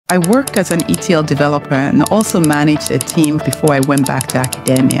I worked as an ETL developer and also managed a team before I went back to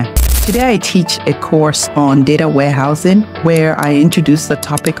academia. Today I teach a course on data warehousing where I introduce the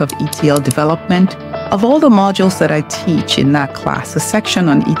topic of ETL development. Of all the modules that I teach in that class, the section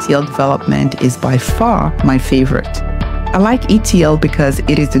on ETL development is by far my favorite. I like ETL because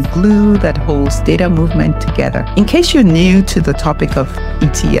it is the glue that holds data movement together. In case you're new to the topic of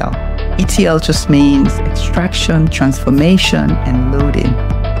ETL, ETL just means extraction, transformation, and loading.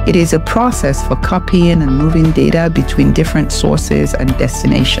 It is a process for copying and moving data between different sources and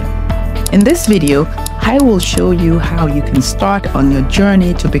destination. In this video, I will show you how you can start on your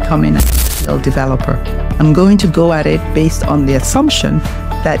journey to becoming an ETL developer. I'm going to go at it based on the assumption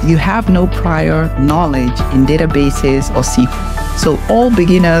that you have no prior knowledge in databases or SQL. So all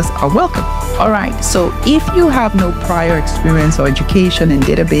beginners are welcome. All right, so if you have no prior experience or education in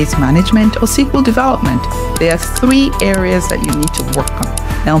database management or SQL development, there are 3 areas that you need to work on.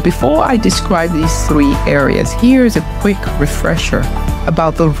 Now, before I describe these 3 areas, here's a quick refresher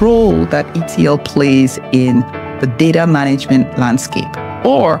about the role that ETL plays in the data management landscape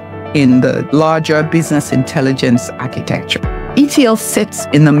or in the larger business intelligence architecture. ETL sits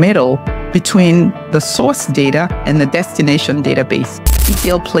in the middle between the source data and the destination database.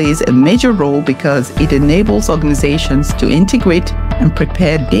 ETL plays a major role because it enables organizations to integrate and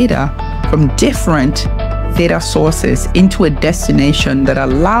prepare data from different data sources into a destination that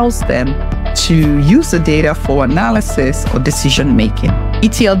allows them to use the data for analysis or decision making.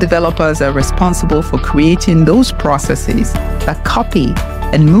 ETL developers are responsible for creating those processes that copy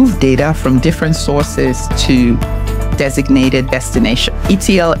and move data from different sources to designated destination.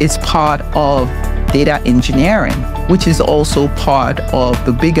 ETL is part of data engineering, which is also part of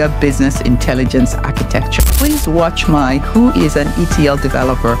the bigger business intelligence architecture. Please watch my Who is an ETL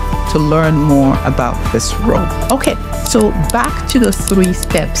Developer to learn more about this role. Okay, so back to the 3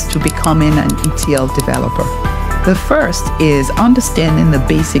 steps to becoming an ETL developer. The first is understanding the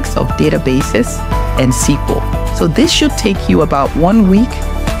basics of databases and SQL. So this should take you about 1 week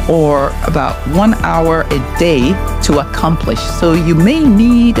or about 1 hour a day to accomplish. So you may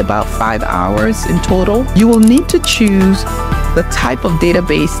need about 5 hours in total. You will need to choose the type of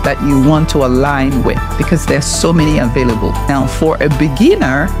database that you want to align with because there's so many available. Now, for a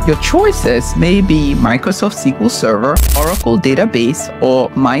beginner, your choices may be Microsoft SQL Server, Oracle database, or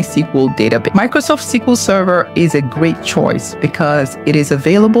MySQL database. Microsoft SQL Server is a great choice because it is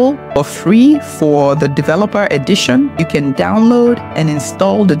available for free for the developer edition. You can download and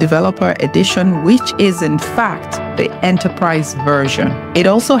install the developer edition, which is in fact the enterprise version. It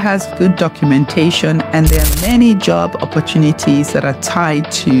also has good documentation and there are many job opportunities that are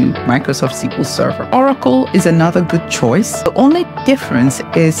tied to Microsoft SQL Server. Oracle is another good choice. The only difference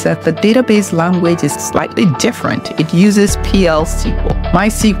is that the database language is slightly different. It uses PL SQL.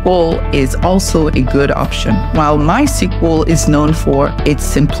 MySQL is also a good option. While MySQL is known for its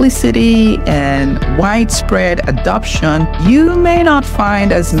simplicity and widespread adoption, you may not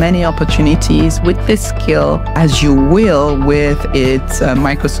find as many opportunities with this skill as you will with its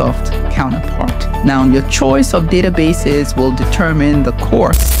Microsoft counterpart. Now, your choice of databases will determine the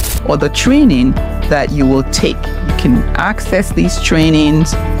course or the training that you will take. You can access these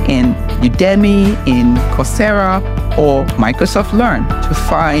trainings in Udemy, in Coursera, or Microsoft Learn to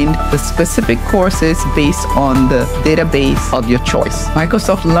find the specific courses based on the database of your choice.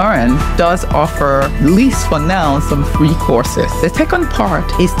 Microsoft Learn does offer, at least for now, some free courses. The second part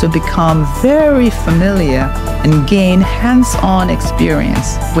is to become very familiar and gain hands-on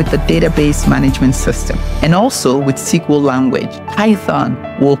experience with the database management system and also with SQL language. Python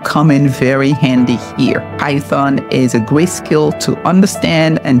will come in very handy here. Python is a great skill to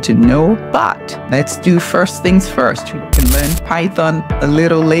understand and to know, but let's do first things first. You can learn Python a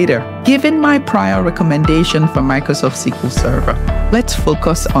little later. Given my prior recommendation for Microsoft SQL Server, let's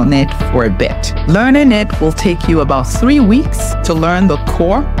focus on it for a bit. Learning it will take you about 3 weeks to learn the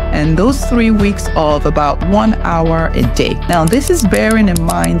core, and those 3 weeks of about 1 hour a day. Now, this is bearing in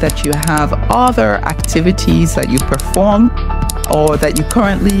mind that you have other activities that you perform or that you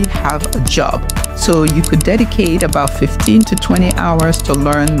currently have a job. So you could dedicate about 15 to 20 hours to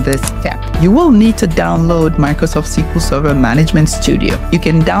learn this step. You will need to download Microsoft SQL Server Management Studio. You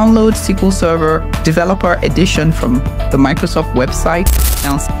can download SQL Server Developer Edition from the Microsoft website.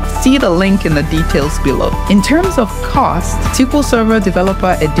 Now, see the link in the details below. In terms of cost, SQL Server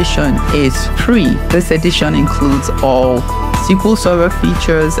Developer Edition is free. This edition includes all SQL Server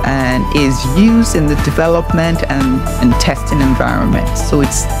features and is used in the development and testing environment. environment, so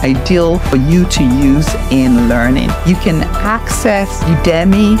it's ideal for you to use in learning. You can access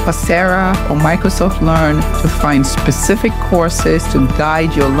Udemy, Coursera, or Microsoft Learn to find specific courses to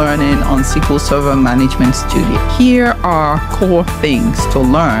guide your learning on SQL Server Management Studio. Here are core things to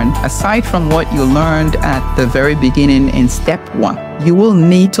learn aside from what you learned at the very beginning in step 1. You will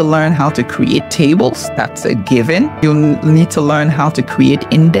need to learn how to create tables. That's a given. You'll need to learn how to create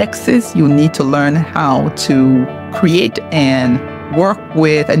indexes. You'll need to learn how to create and work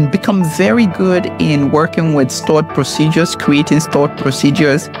with and become very good in working with stored procedures, creating stored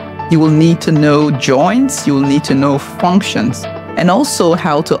procedures. You will need to know joins. You will need to know functions, and also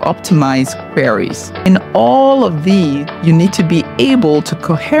how to optimize queries. In all of these, you need to be able to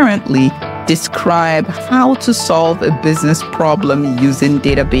coherently describe how to solve a business problem using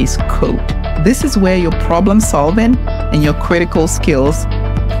database code. This is where your problem solving and your critical skills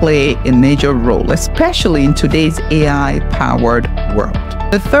play a major role, especially in today's AI-powered world.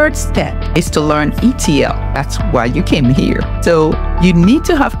 The third step is to learn ETL. That's why you came here. So you need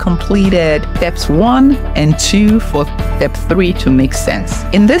to have completed steps 1 and 2 for step 3 to make sense.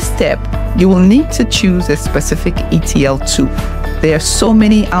 In this step, you will need to choose a specific ETL tool. There are so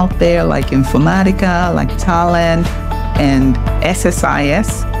many out there like Informatica, like Talent, and SSIS.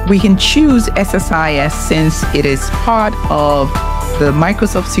 We can choose SSIS since it is part of the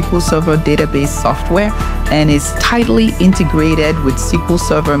Microsoft SQL Server database software and is tightly integrated with SQL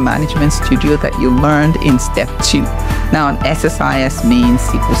Server Management Studio that you learned in step 2. Now, an SSIS means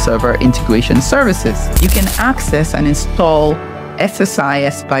SQL Server Integration Services. You can access and install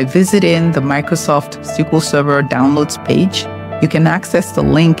SSIS by visiting the Microsoft SQL Server downloads page. You can access the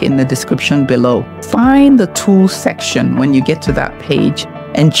link in the description below. Find the Tools section when you get to that page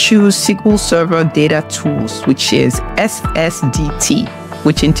and choose SQL Server Data Tools, which is SSDT,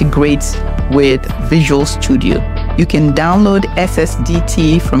 which integrates with Visual Studio. You can download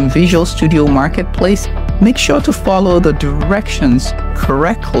SSDT from Visual Studio Marketplace. Make sure to follow the directions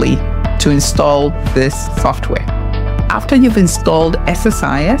correctly to install this software. After you've installed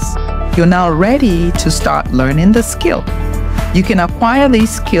SSIS, you're now ready to start learning the skill. You can acquire these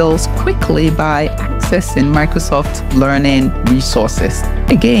skills quickly by accessing Microsoft Learning resources.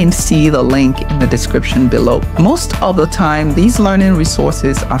 Again, see the link in the description below. Most of the time, these learning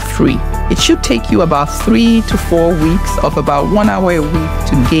resources are free. It should take you about 3 to 4 weeks of about 1 hour a week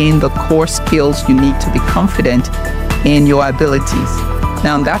to gain the core skills you need to be confident in your abilities.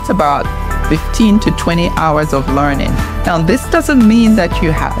 Now, that's about 15 to 20 hours of learning. Now, this doesn't mean that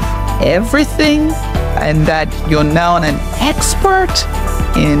you have everything and that you're now an expert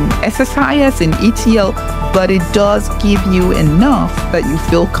in SSIS and ETL, but it does give you enough that you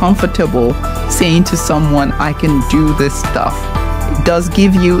feel comfortable saying to someone, I can do this stuff. It does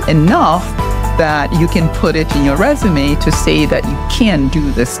give you enough that you can put it in your resume to say that you can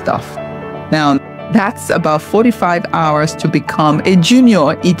do this stuff. Now, that's about 45 hours to become a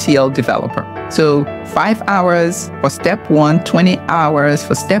junior ETL developer. So 5 hours for step 1, 20 hours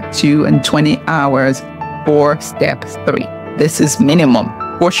for step 2, and 20 hours for step 3. This is minimum.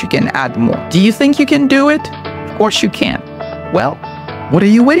 Of course, you can add more. Do you think you can do it? Of course you can. Well, what are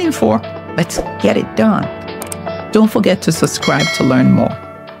you waiting for? Let's get it done. Don't forget to subscribe to learn more.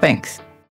 Thanks.